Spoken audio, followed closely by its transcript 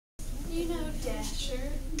You know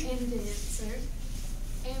Dasher and Dancer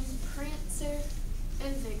and Prancer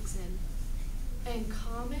and Vixen and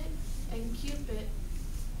Comet and Cupid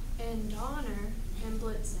and Donner and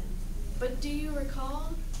Blitzen. But do you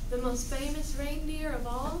recall the most famous reindeer of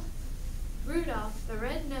all? Rudolph the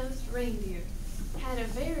red-nosed reindeer had a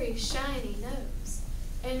very shiny nose,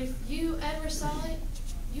 and if you ever saw it,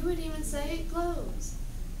 you would even say it glows.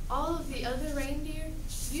 All of the other reindeer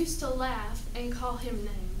used to laugh and call him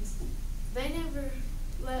names. They never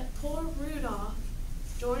let poor Rudolph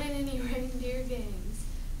join in any reindeer games.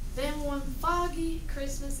 Then one foggy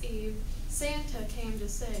Christmas Eve, Santa came to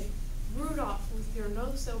say, "Rudolph, with your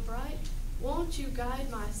nose so bright, won't you guide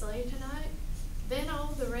my sleigh tonight?" Then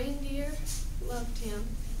all the reindeer loved him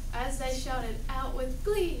as they shouted out with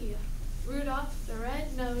glee, "Rudolph the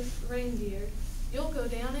red-nosed reindeer, you'll go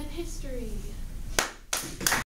down in history."